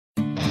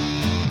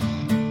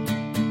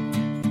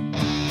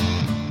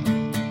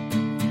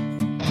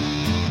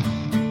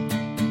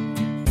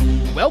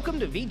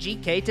Welcome to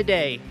VGK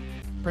Today,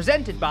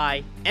 presented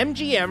by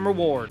MGM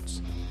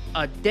Rewards,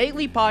 a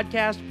daily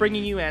podcast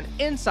bringing you an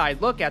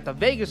inside look at the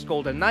Vegas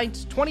Golden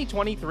Knights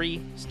 2023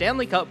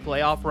 Stanley Cup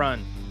playoff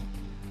run.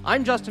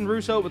 I'm Justin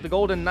Russo with the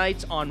Golden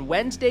Knights on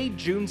Wednesday,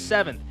 June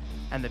 7th,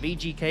 and the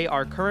VGK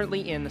are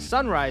currently in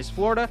Sunrise,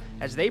 Florida,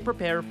 as they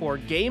prepare for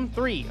Game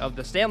 3 of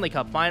the Stanley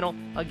Cup Final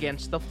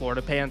against the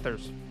Florida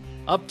Panthers.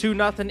 Up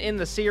 2-0 in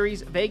the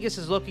series, Vegas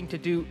is looking to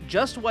do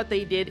just what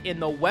they did in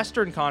the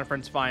Western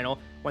Conference Final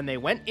when they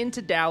went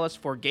into Dallas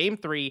for Game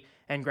 3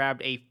 and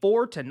grabbed a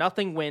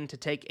 4-0 win to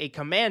take a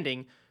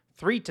commanding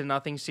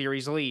 3-0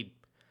 series lead.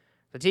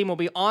 The team will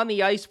be on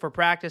the ice for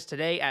practice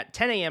today at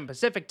 10 a.m.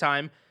 Pacific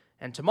Time,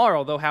 and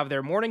tomorrow they'll have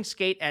their morning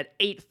skate at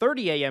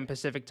 8:30 a.m.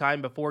 Pacific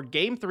Time before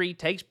Game 3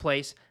 takes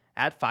place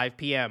at 5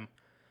 p.m.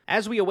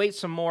 As we await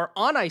some more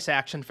on-ice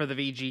action for the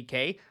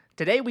VGK,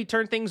 today we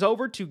turn things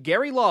over to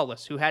Gary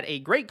Lawless, who had a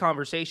great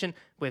conversation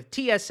with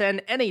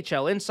TSN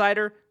NHL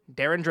insider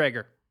Darren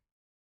Dreger.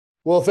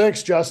 Well,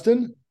 thanks,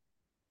 Justin.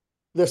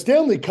 The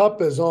Stanley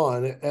Cup is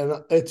on,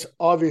 and it's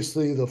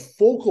obviously the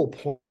focal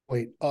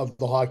point of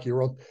the hockey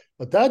world,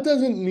 but that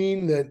doesn't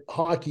mean that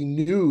hockey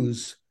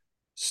news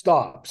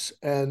stops.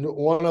 And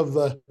one of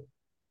the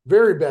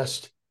very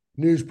best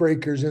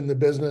newsbreakers in the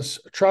business,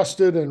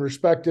 trusted and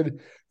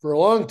respected for a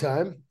long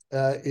time,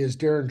 is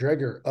Darren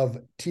Dreger of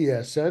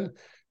TSN.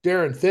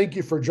 Darren, thank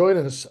you for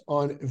joining us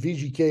on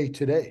VGK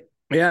today.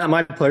 Yeah,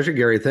 my pleasure,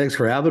 Gary. Thanks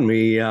for having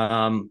me.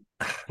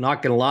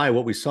 Not going to lie,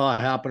 what we saw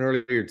happen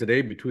earlier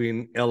today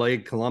between LA,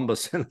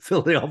 Columbus, and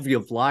Philadelphia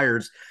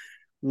Flyers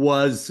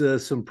was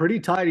some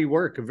pretty tidy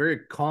work, a very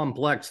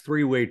complex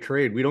three-way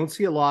trade. We don't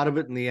see a lot of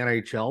it in the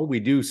NHL. We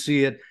do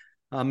see it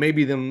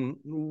maybe than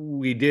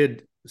we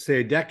did,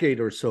 say, a decade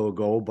or so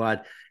ago,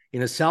 but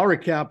in a salary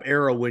cap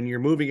era, when you're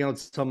moving out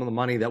some of the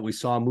money that we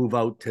saw move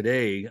out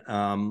today,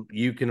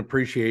 you can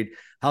appreciate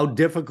how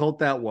difficult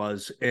that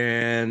was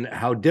and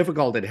how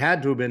difficult it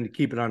had to have been to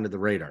keep it under the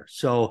radar.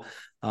 So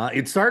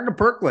it's starting to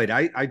percolate.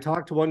 I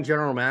talked to one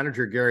general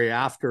manager, Gary,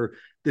 after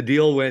the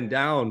deal went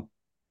down,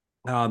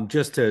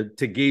 just to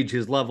gauge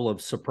his level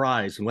of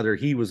surprise and whether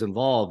he was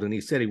involved. And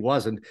he said he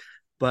wasn't,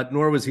 but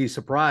nor was he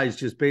surprised,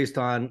 just based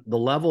on the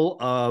level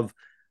of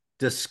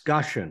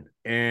discussion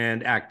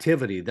and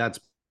activity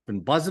that's been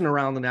buzzing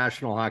around the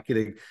National Hockey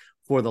League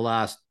for the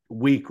last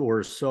week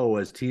or so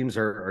as teams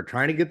are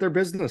trying to get their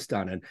business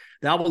done. And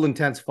that will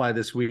intensify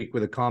this week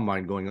with a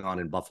combine going on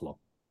in Buffalo.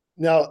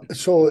 Now,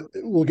 so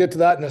we'll get to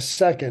that in a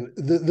second.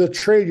 The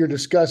trade you're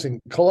discussing,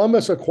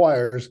 Columbus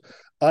acquires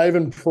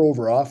Ivan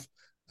Provorov,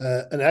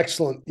 an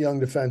excellent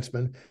young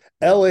defenseman.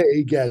 LA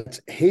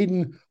gets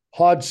Hayden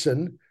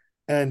Hodgson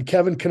and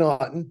Kevin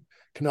Connaughton,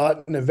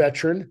 a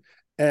veteran.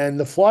 And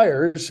the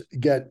Flyers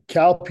get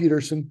Cal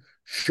Peterson,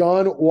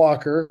 Sean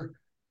Walker,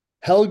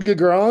 Helge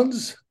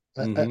Grans.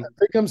 I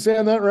think I'm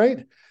saying that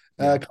right.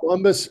 They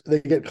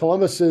get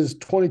Columbus's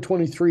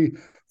 2023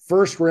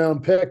 first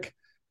round pick,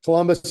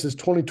 Columbus's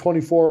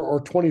 2024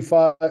 or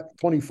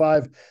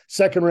 25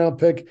 second round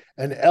pick,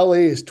 and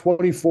LA's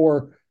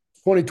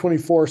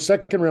 2024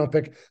 second round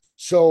pick.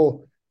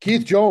 So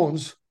Keith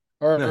Jones,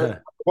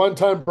 our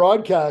one-time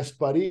broadcast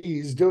buddy,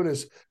 he's doing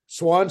his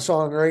swan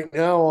song right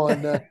now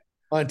on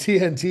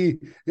TNT.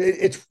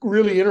 It's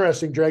really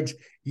interesting, Dregs.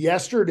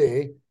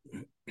 Yesterday,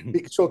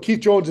 so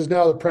Keith Jones is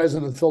now the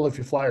president of the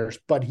Philadelphia Flyers,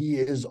 but he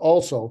is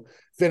also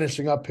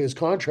finishing up his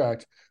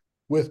contract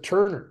with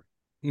Turner.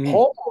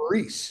 Paul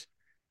Maurice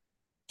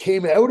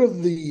came out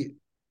of he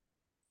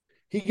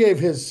gave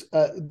his,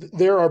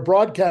 there are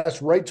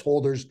broadcast rights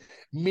holders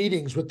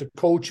meetings with the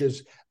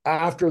coaches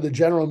after the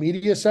general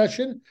media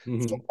session.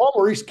 So Paul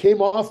Maurice came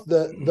off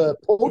the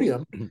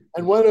podium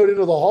and went out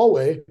into the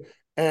hallway,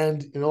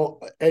 and,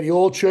 Eddie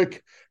Olczyk,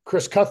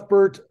 Chris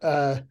Cuthbert,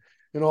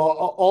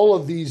 all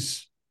of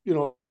these,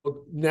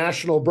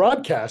 national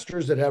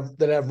broadcasters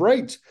that have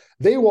rights,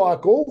 they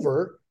walk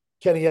over,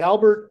 Kenny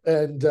Albert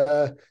and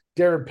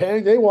Darren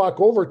Pang, they walk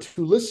over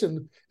to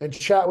listen and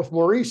chat with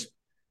Maurice.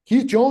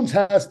 Keith Jones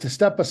has to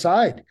step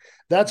aside.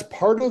 That's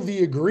part of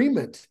the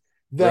agreement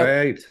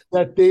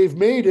that they've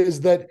made,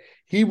 is that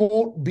he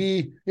won't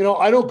be,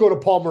 I don't go to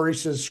Paul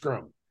Maurice's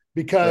scrum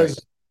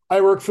because I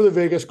work for the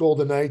Vegas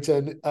Golden Knights,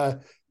 and, I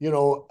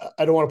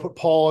don't want to put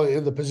Paul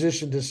in the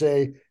position to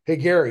say, hey,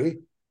 Gary,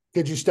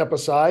 could you step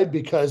aside?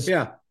 Because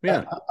I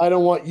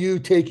don't want you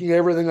taking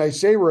everything I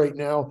say right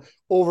now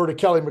over to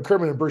Kelly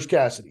McCrimmon and Bruce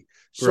Cassidy.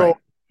 So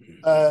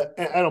I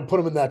don't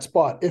put him in that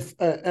spot.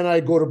 And I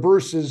go to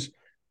Bruce's,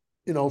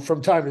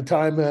 from time to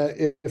time,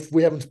 if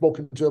we haven't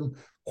spoken to him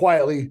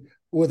quietly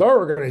with our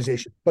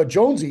organization. But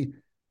Jonesy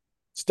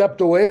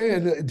stepped away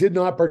and did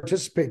not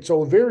participate.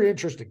 So very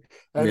interesting.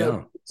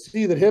 And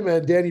see that him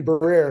and Danny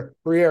Briere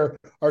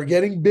are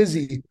getting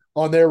busy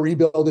on their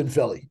rebuild in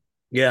Philly.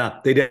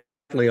 Yeah, they definitely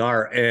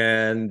are.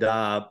 And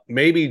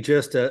maybe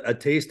just a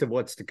taste of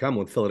what's to come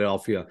with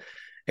Philadelphia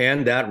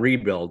and that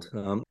rebuild.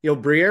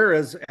 Briere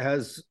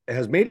has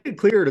made it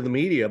clear to the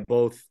media,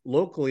 both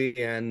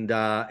locally and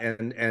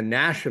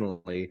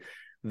nationally,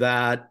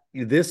 that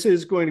this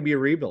is going to be a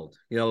rebuild.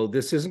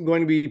 This isn't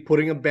going to be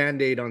putting a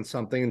Band-Aid on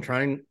something and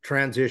trying to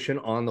transition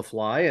on the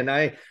fly. And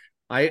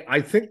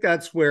I think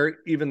that's where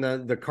even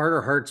the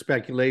Carter Hart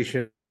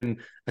speculation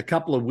a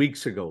couple of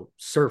weeks ago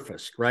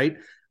surfaced, right?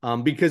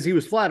 Because he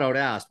was flat out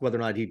asked whether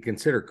or not he'd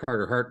consider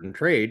Carter Hart in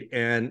trade.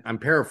 And I'm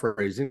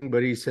paraphrasing,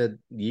 but he said,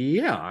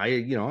 yeah,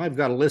 I've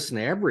got to listen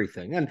to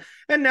everything. And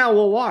now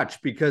we'll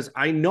watch, because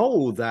I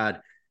know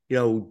that,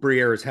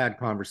 Briere has had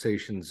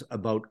conversations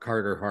about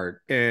Carter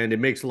Hart, and it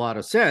makes a lot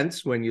of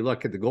sense when you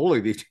look at the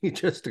goalie that he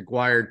just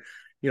acquired,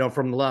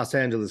 from the Los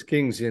Angeles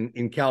Kings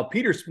in Cal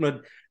Peterson.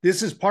 But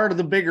this is part of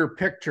the bigger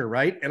picture,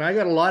 right? And I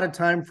got a lot of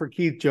time for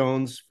Keith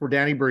Jones, for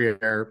Danny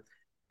Briere,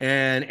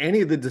 and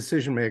any of the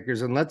decision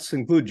makers, and let's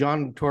include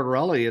John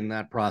Tortorella in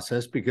that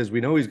process, because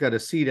we know he's got a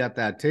seat at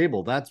that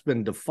table. That's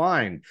been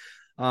defined.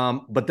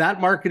 But that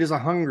market is a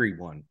hungry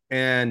one,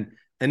 and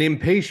an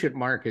impatient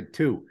market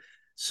too.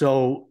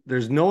 So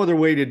there's no other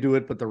way to do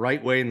it but the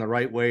right way, and the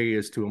right way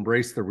is to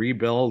embrace the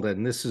rebuild.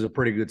 And this is a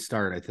pretty good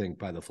start, I think,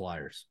 by the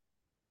Flyers.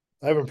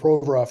 Ivan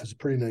Provorov is a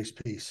pretty nice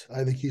piece.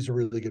 I think he's a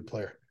really good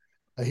player.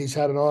 He's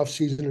had an off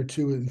season or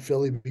two in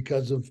Philly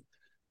because of,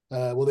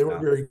 they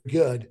weren't very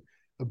good,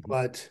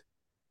 but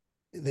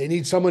they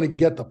need someone to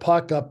get the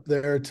puck up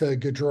there to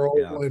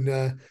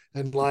Gaudreau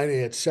and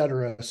Laine, et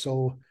cetera.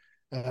 So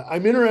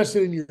I'm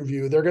interested in your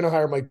view. They're going to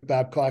hire Mike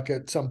Babcock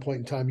at some point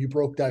in time. You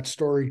broke that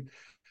story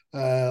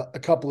a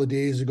couple of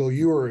days ago.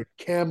 You were in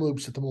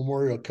Kamloops at the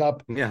Memorial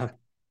Cup. Yeah.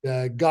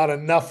 Got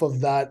enough of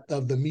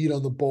the meat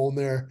on the bone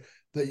there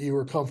that you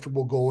were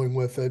comfortable going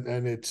with it.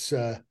 And it's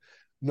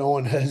no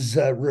one has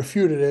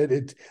refuted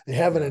it. They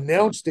haven't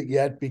announced it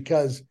yet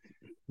because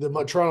the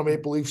Toronto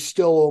Maple Leafs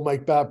still owe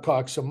Mike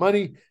Babcock some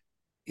money.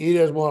 He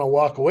doesn't want to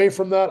walk away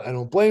from that. I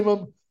don't blame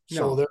him.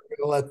 So they're going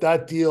to let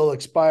that deal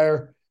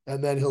expire,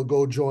 and then he'll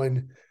go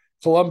join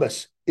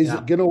Columbus. Is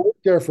it going to work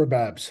there for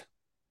Babs?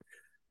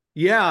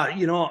 Yeah,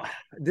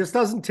 this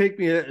doesn't take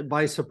me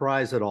by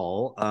surprise at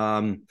all.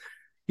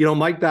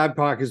 Mike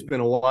Babcock has been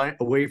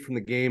away from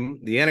the game,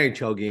 the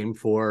NHL game,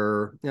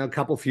 for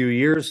a few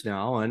years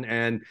now,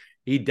 and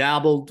he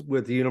dabbled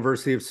with the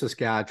University of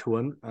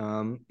Saskatchewan.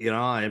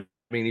 I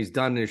mean, he's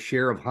done his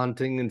share of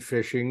hunting and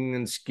fishing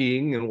and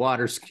skiing and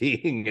water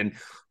skiing and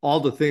all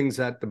the things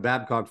that the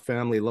Babcock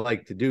family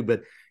like to do.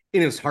 But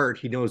in his heart,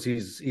 he knows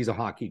he's a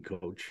hockey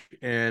coach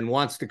and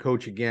wants to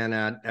coach again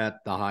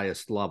at the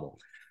highest level.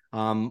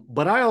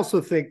 But I also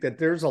think that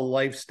there's a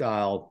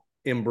lifestyle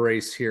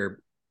embrace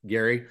here,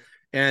 Gary.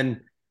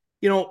 And,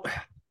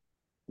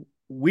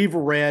 we've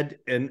read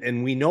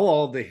and we know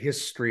all the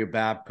history of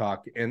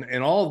Babcock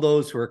and all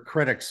those who are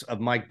critics of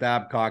Mike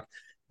Babcock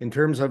in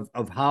terms of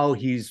how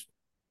he's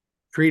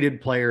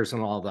treated players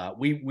and all that.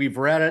 We've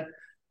read it.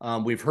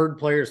 We've heard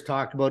players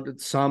talk about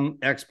it, some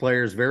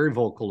ex-players very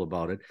vocal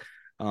about it.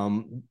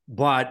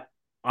 But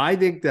I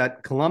think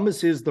that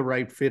Columbus is the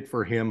right fit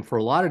for him for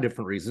a lot of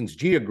different reasons.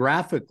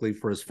 Geographically,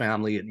 for his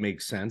family, it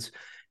makes sense.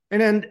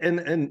 And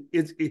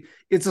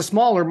it's a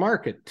smaller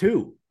market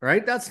too,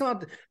 right?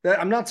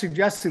 I'm not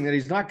suggesting that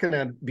he's not going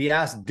to be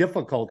asked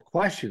difficult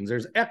questions.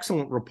 There's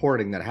excellent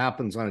reporting that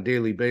happens on a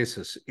daily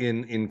basis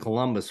in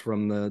Columbus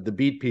from the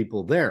beat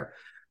people there.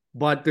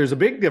 But there's a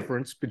big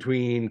difference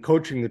between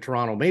coaching the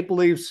Toronto Maple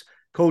Leafs,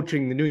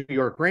 coaching the New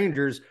York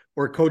Rangers,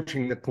 or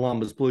coaching the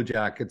Columbus Blue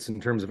Jackets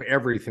in terms of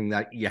everything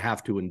that you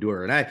have to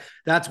endure. And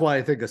that's why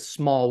I think a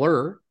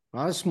smaller,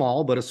 not a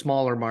small, but a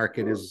smaller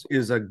market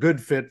is a good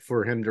fit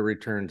for him to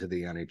return to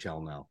the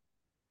NHL now.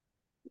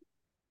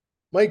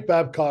 Mike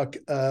Babcock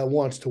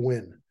wants to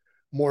win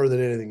more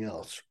than anything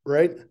else,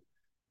 right?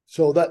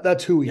 So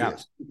that's who he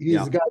is.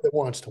 He's the guy that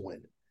wants to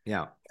win.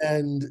 Yeah.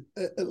 And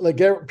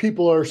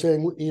people are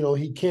saying,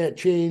 he can't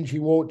change, he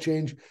won't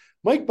change.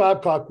 Mike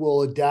Babcock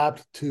will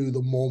adapt to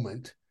the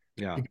moment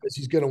because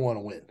he's going to want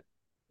to win.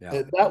 Yeah.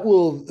 And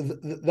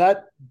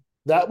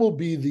that will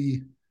be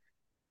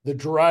the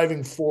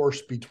driving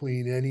force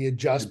between any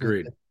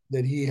adjustment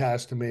that he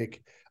has to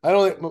make. I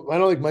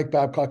don't think Mike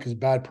Babcock is a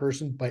bad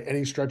person by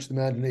any stretch of the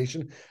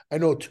imagination. I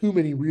know too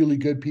many really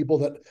good people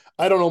that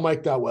I don't know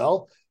Mike that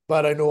well,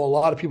 but I know a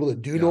lot of people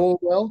that do know him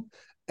well.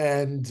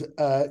 And,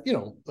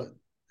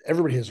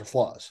 everybody has their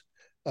flaws.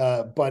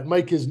 But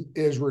Mike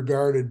is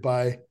regarded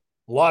by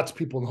lots of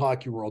people in the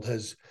hockey world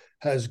as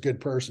a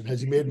good person.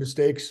 Has he made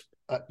mistakes?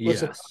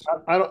 Yes. Listen,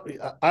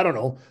 I don't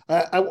know.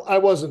 I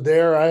wasn't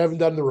there. I haven't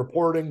done the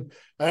reporting.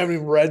 I haven't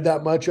even read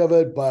that much of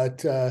it, but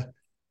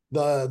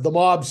the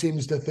mob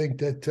seems to think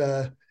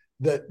that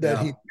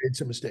he made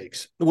some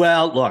mistakes.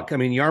 Well, look, I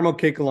mean, Jarmo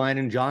Kekalainen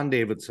and John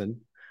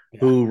Davidson,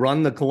 who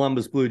run the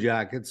Columbus Blue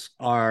Jackets,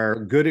 are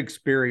good,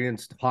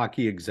 experienced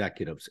hockey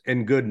executives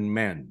and good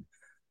men.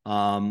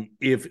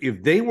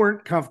 If they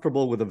weren't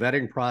comfortable with the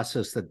vetting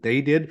process that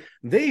they did,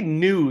 they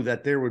knew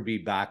that there would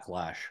be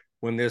backlash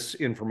when this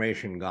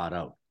information got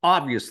out.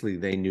 Obviously,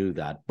 they knew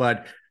that,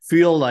 but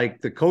feel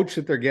like the coach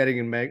that they're getting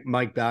in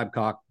Mike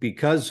Babcock,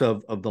 because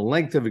of the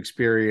length of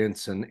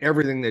experience and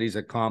everything that he's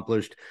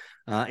accomplished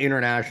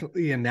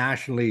internationally and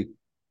nationally,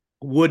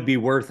 would be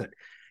worth it.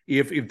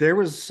 if there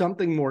was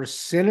something more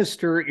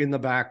sinister in the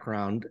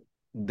background,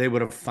 they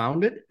would have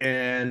found it,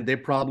 and they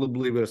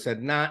probably would have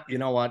said, nah, you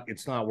know what,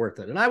 it's not worth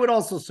it. And I would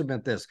also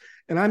submit this,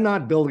 and I'm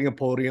not building a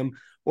podium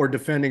or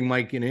defending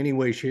Mike in any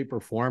way, shape, or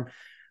form.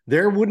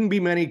 There wouldn't be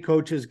many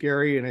coaches,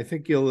 Gary, and I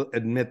think you'll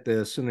admit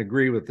this and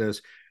agree with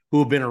this, who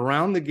have been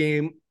around the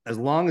game as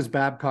long as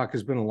Babcock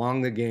has been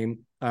around the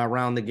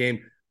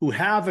game, who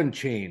haven't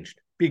changed,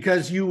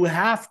 because you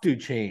have to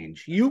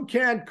change. You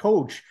can't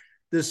coach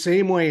the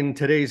same way in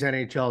today's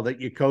NHL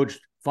that you coached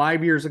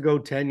 5 years ago,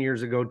 10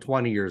 years ago,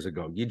 20 years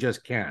ago. You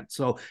just can't.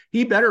 So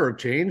he better have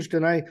changed.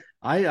 And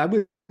I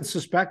would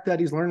suspect that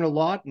he's learned a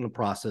lot in the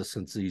process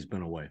since he's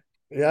been away.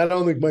 Yeah, I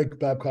don't think Mike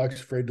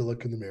Babcock's afraid to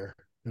look in the mirror.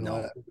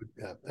 No.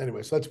 Yeah.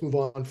 Anyways, let's move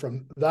on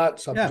from that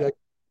subject.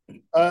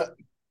 Yeah.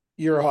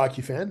 You're a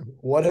hockey fan.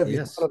 What have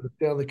you thought of the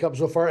Stanley Cup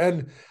so far?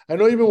 And I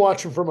know you've been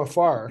watching from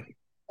afar.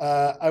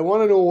 I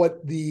want to know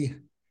what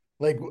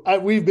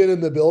we've been in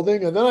the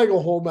building, and then I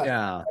go home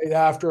right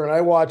after, and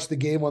I watch the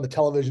game on the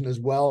television as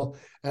well.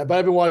 But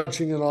I've been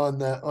watching it on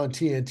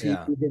TNT.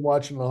 Yeah. We've been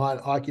watching the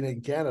Hockey Night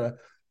in Canada.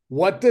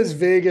 What does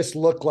Vegas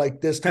look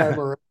like this time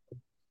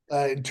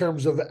around in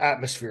terms of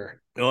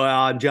atmosphere? Well,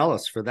 I'm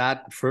jealous for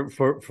that,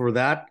 for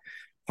that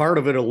part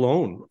of it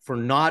alone, for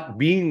not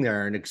being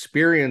there and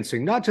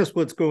experiencing not just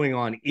what's going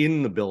on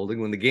in the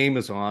building when the game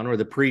is on, or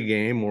the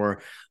pregame,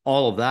 or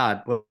all of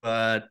that,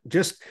 but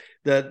just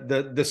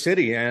the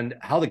city and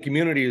how the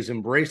community has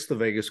embraced the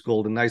Vegas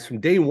Golden Knights from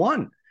day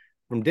one.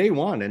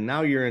 And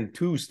now you're in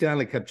 2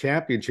 Stanley Cup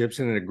championships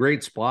and in a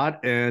great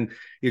spot. And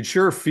it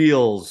sure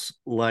feels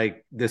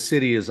like the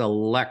city is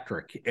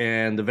electric,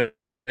 and the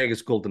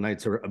Vegas Golden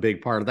Knights are a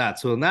big part of that.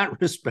 So in that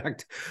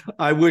respect,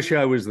 I wish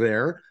I was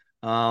there.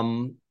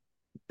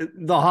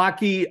 The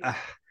hockey,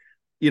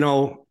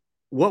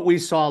 what we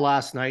saw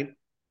last night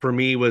for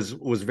me was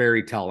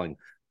very telling.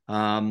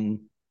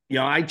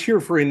 I cheer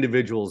for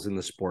individuals in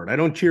the sport. I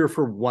don't cheer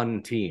for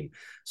one team.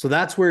 So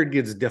that's where it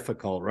gets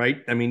difficult,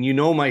 right? I mean,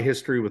 my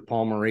history with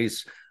Paul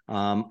Maurice.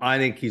 I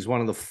think he's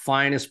one of the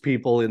finest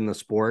people in the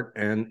sport,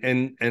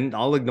 and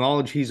I'll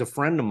acknowledge he's a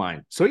friend of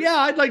mine. So yeah,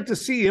 I'd like to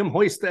see him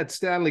hoist that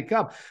Stanley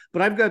Cup,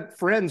 but I've got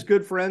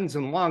good friends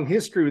and long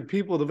history with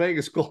people of the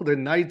Vegas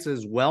Golden Knights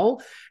as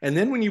well. And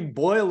then when you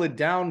boil it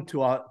down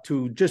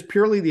to just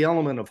purely the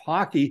element of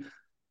hockey,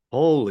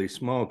 holy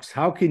smokes,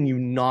 how can you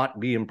not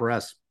be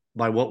impressed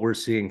by what we're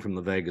seeing from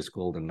the Vegas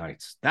Golden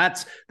Knights?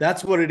 That's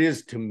what it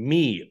is to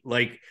me.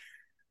 Like,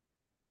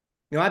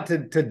 not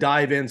to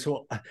dive in.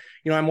 So,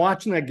 I'm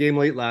watching that game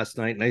late last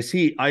night, and I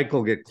see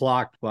Eichel get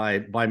clocked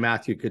by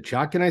Matthew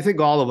Tkachuk. And I think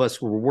all of us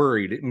were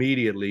worried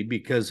immediately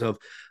because of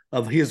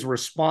his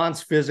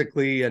response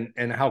physically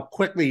and how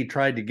quickly he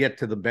tried to get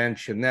to the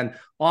bench. And then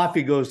off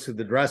he goes to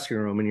the dressing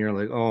room, and you're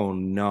like, oh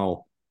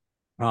no.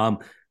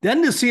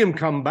 Then to see him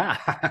come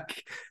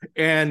back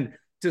and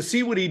to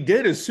see what he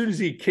did as soon as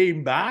he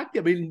came back.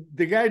 I mean,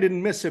 the guy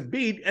didn't miss a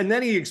beat. And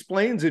then he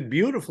explains it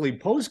beautifully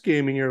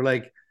post-game, and you're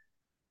like,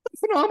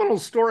 phenomenal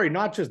story.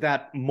 Not just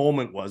that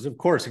moment was, of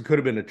course, it could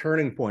have been a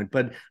turning point,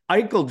 but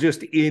Eichel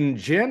just in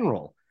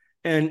general.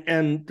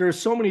 And there's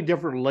so many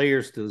different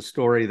layers to the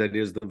story that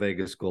is the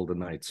Vegas Golden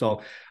Knights.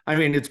 So, I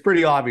mean, it's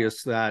pretty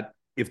obvious that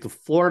if the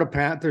Florida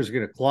Panthers are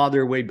going to claw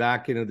their way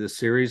back into this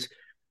series,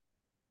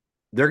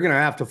 they're going to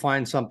have to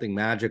find something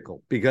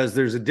magical, because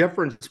there's a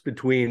difference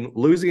between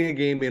losing a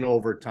game in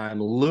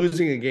overtime,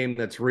 losing a game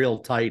that's real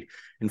tight,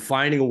 and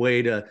finding a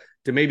way to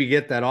maybe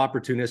get that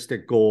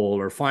opportunistic goal,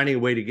 or finding a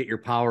way to get your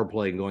power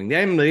play going. They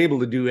haven't been able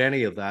to do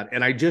any of that.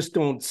 And I just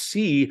don't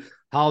see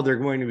how they're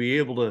going to be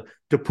able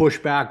to push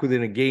back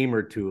within a game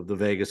or two of the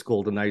Vegas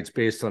Golden Knights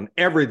based on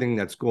everything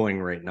that's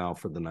going right now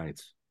for the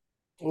Knights.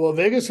 Well,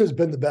 Vegas has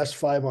been the best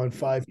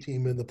 5-on-5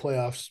 team in the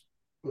playoffs.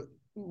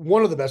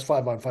 One of the best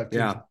 5-on-5 teams in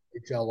the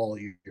NHL all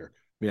year.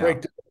 Yeah.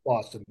 Right to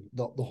Boston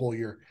the whole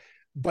year.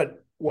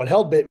 But what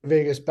held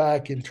Vegas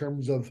back in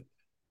terms of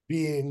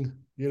being,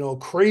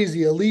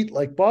 crazy elite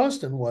like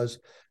Boston was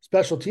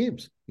special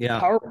teams. Yeah.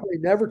 Power play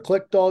never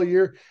clicked all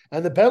year,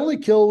 and the penalty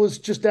kill was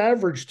just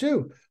average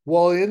too.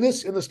 Well, in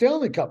the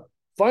Stanley Cup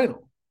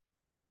Final,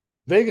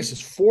 Vegas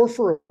is 4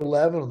 for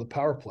 11 on the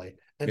power play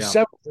and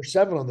 7 for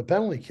 7 on the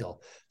penalty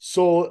kill.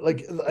 So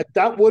like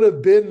that would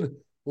have been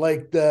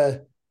like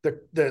the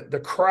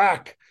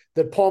crack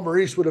that Paul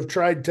Maurice would have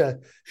tried to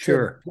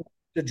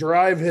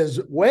drive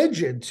his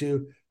wedge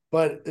into,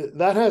 but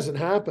that hasn't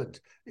happened.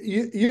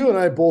 You and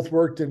I both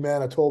worked in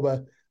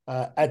Manitoba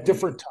at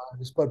different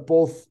times, but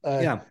both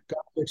got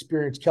to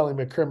experience Kelly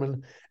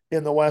McCrimmon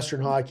in the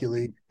Western Hockey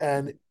League.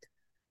 And,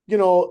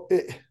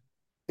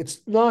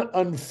 it's not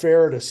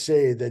unfair to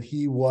say that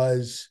he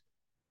was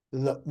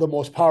the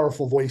most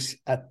powerful voice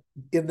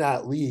in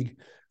that league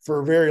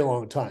for a very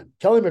long time.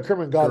 Kelly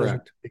McCrimmon got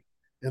his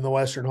in the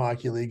Western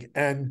Hockey League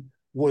and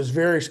was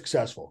very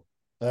successful.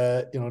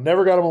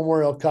 Never got a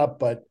Memorial Cup,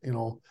 but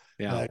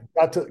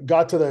got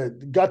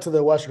to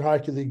the Western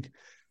Hockey League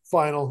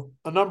final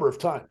a number of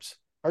times.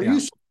 Are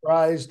you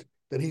surprised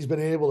that he's been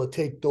able to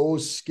take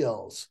those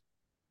skills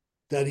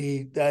that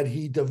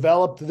he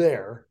developed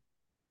there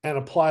and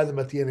apply them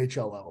at the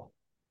NHL level?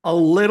 A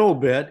little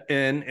bit,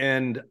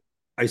 and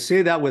I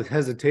say that with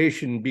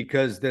hesitation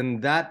because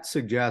then that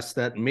suggests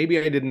that maybe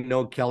I didn't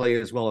know Kelly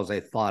as well as I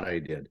thought I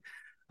did.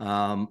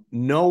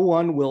 No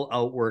one will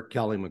outwork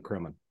Kelly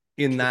McCrimmon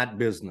in that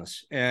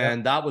business,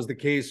 and that was the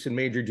case in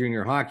Major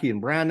Junior Hockey in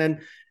Brandon,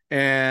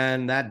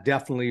 and that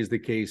definitely is the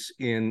case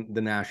in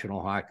the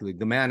National Hockey League.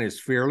 The man is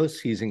fearless.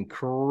 He's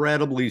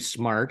incredibly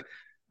smart,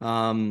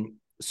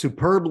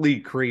 superbly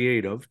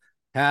creative,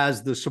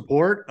 has the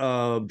support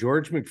of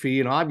George McPhee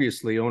and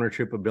obviously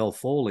ownership of Bill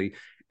Foley.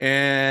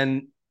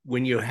 And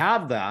when you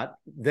have that,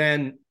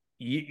 then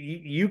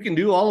you can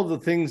do all of the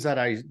things that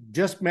I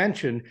just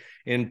mentioned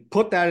and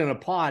put that in a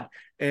pot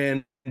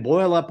and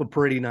boil up a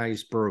pretty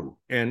nice brew.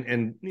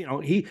 And you know,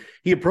 he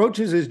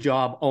approaches his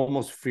job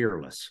almost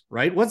fearless,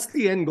 right? What's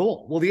the end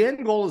goal? Well, the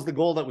end goal is the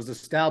goal that was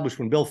established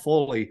when Bill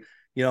Foley,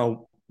 you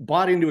know,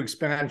 bought into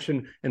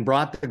expansion and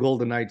brought the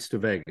Golden Knights to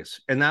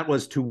Vegas. And that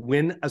was to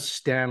win a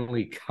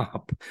Stanley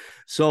Cup.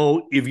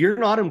 So if you're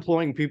not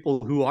employing people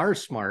who are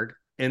smart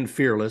and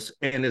fearless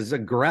and as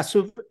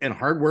aggressive and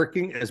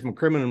hardworking as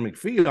McCrimmon and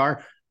McPhee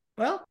are,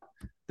 well,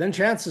 then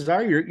chances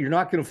are you're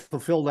not going to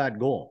fulfill that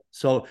goal.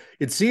 So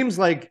it seems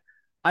like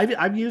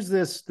I've used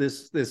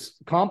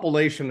this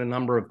compilation a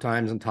number of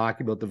times in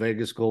talking about the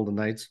Vegas Golden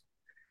Knights.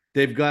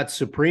 They've got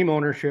supreme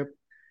ownership.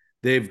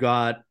 They've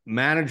got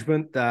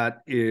management that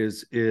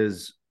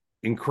is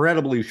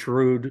incredibly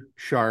shrewd,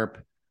 sharp,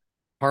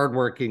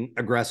 hardworking,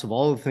 aggressive,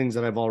 all the things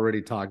that I've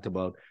already talked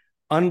about.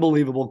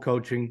 Unbelievable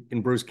coaching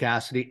in Bruce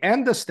Cassidy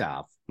and the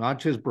staff, not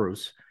just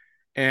Bruce,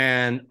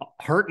 and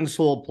heart and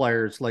soul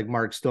players like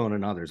Mark Stone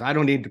and others. I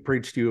don't need to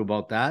preach to you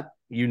about that.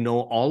 You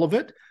know all of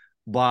it,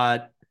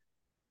 but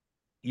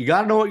you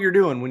got to know what you're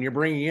doing when you're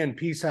bringing in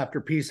piece after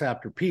piece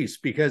after piece,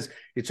 because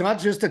it's not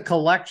just a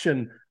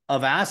collection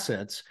of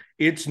assets.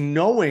 It's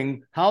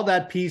knowing how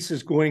that piece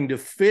is going to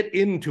fit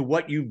into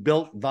what you've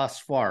built thus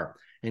far.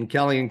 And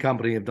Kelly and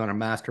company have done a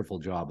masterful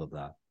job of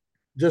that.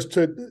 Just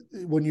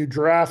when you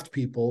draft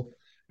people,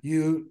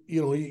 you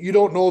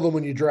don't know them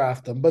when you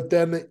draft them, but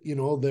then, you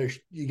know,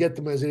 you get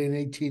them as an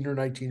 18 or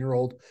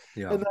 19-year-old,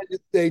 and then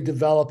they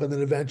develop, and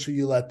then eventually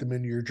you let them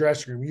into your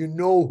dressing room. You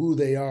know who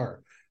they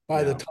are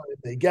by the time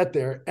they get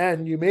there,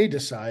 and you may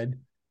decide,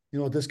 you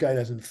know, this guy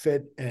doesn't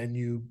fit, and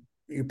you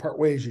part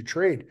ways, you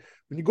trade.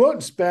 When you go out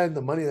and spend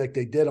the money like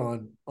they did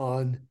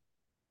on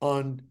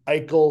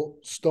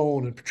Eichel,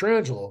 Stone, and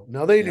Pietrangelo,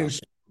 now they knew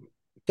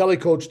Kelly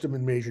coached him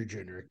in Major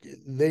Junior.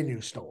 They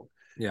knew Stone.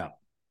 Yeah.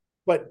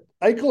 But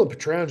Eichel and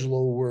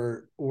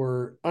Pietrangelo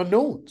were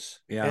unknowns.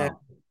 Yeah. And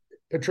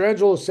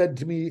Pietrangelo said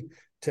to me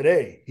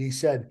today, he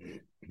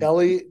said,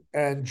 Kelly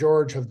and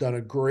George have done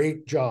a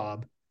great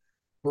job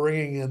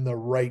bringing in the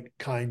right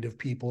kind of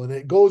people. And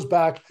it goes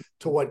back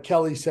to what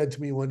Kelly said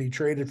to me when he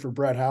traded for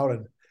Brett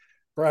Howden.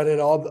 Brett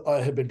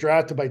had been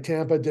drafted by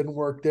Tampa, didn't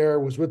work there,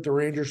 was with the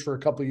Rangers for a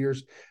couple of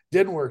years,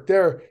 didn't work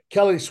there.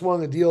 Kelly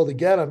swung a deal to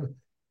get him.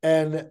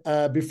 And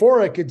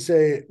before I could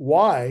say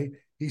why,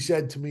 he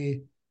said to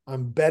me,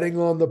 I'm betting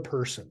on the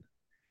person.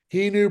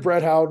 He knew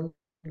Brett Howden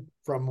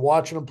from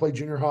watching him play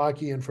junior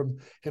hockey and from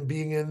him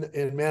being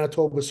in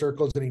Manitoba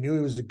circles, and he knew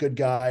he was a good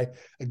guy,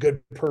 a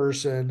good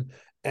person.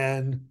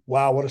 And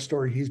wow, what a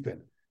story he's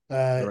been.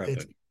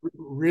 It's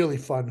really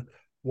fun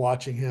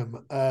watching him.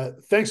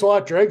 Thanks a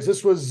lot, Dregs.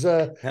 This was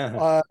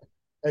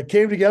it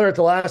came together at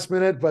the last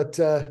minute, but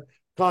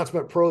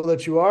consummate pro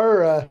that you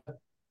are,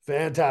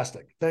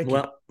 fantastic. Thank you.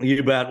 Well,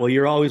 you bet. Well,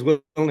 you're always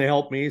willing to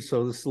help me,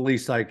 so this is the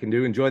least I can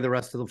do. Enjoy the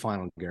rest of the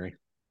final, Gary.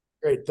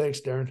 Great.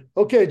 Thanks, Darren.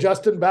 Okay,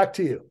 Justin, back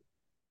to you.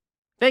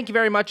 Thank you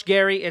very much,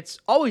 Gary. It's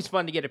always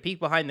fun to get a peek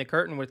behind the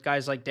curtain with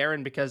guys like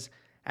Darren because,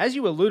 as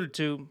you alluded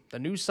to, the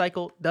news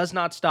cycle does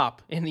not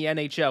stop in the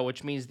NHL,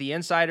 which means the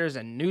insiders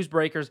and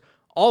newsbreakers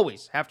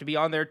always have to be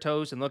on their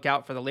toes and look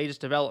out for the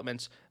latest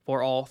developments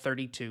for all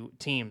 32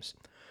 teams.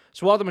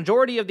 So while the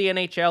majority of the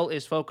NHL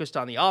is focused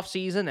on the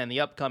offseason and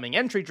the upcoming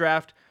entry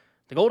draft,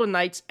 the Golden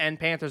Knights and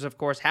Panthers, of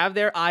course, have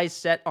their eyes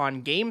set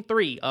on Game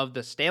 3 of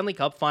the Stanley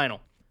Cup Final.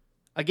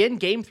 Again,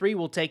 Game 3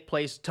 will take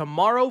place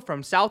tomorrow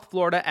from South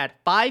Florida at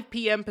 5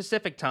 p.m.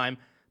 Pacific Time,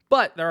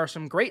 but there are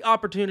some great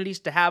opportunities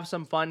to have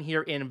some fun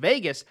here in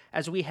Vegas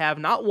as we have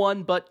not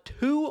one but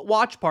two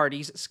watch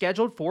parties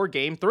scheduled for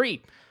Game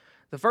 3.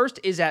 The first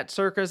is at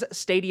Circa's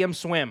Stadium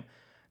Swim.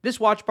 This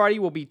watch party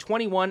will be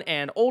 21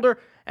 and older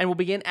and will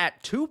begin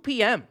at 2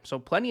 p.m., so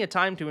plenty of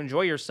time to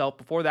enjoy yourself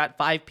before that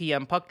 5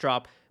 p.m. puck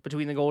drop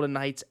between the Golden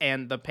Knights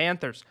and the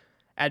Panthers.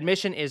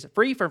 Admission is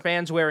free for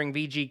fans wearing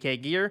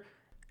VGK gear,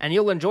 and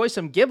you'll enjoy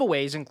some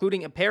giveaways,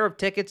 including a pair of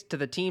tickets to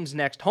the team's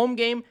next home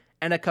game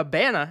and a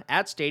cabana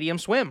at Stadium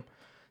Swim.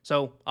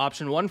 So,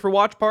 option 1 for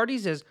watch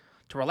parties is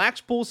to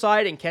relax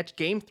poolside and catch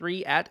Game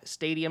 3 at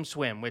Stadium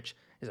Swim, which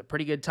is a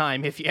pretty good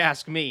time if you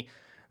ask me.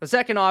 The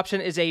second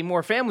option is a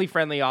more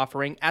family-friendly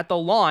offering at the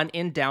Lawn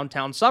in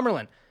downtown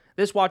Summerlin.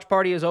 This watch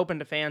party is open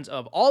to fans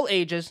of all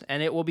ages,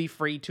 and it will be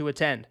free to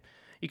attend.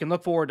 You can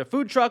look forward to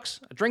food trucks,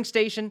 a drink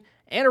station,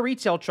 and a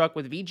retail truck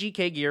with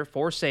VGK gear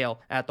for sale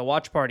at the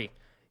watch party.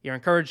 You're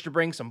encouraged to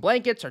bring some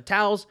blankets or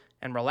towels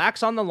and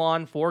relax on the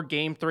lawn for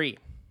Game 3.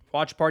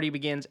 Watch party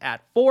begins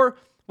at 4,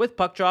 with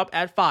puck drop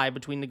at 5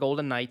 between the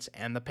Golden Knights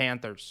and the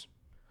Panthers.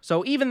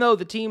 So even though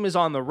the team is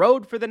on the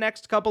road for the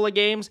next couple of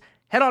games,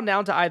 head on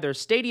down to either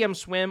Stadium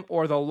Swim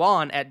or the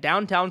Lawn at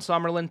downtown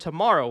Summerlin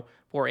tomorrow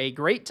for a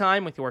great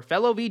time with your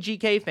fellow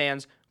VGK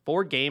fans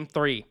for Game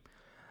 3.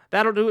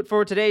 That'll do it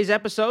for today's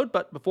episode,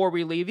 but before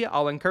we leave you,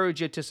 I'll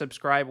encourage you to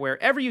subscribe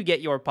wherever you get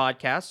your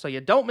podcasts so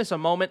you don't miss a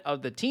moment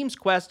of the team's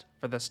quest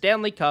for the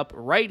Stanley Cup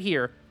right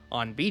here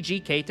on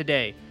VGK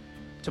Today.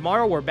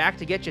 Tomorrow, we're back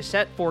to get you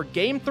set for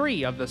Game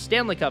 3 of the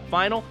Stanley Cup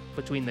Final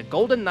between the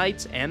Golden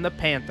Knights and the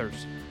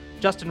Panthers.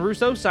 Justin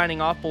Russo signing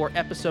off for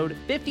episode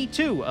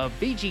 52 of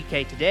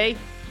VGK Today,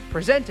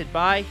 presented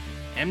by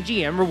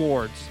MGM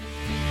Rewards.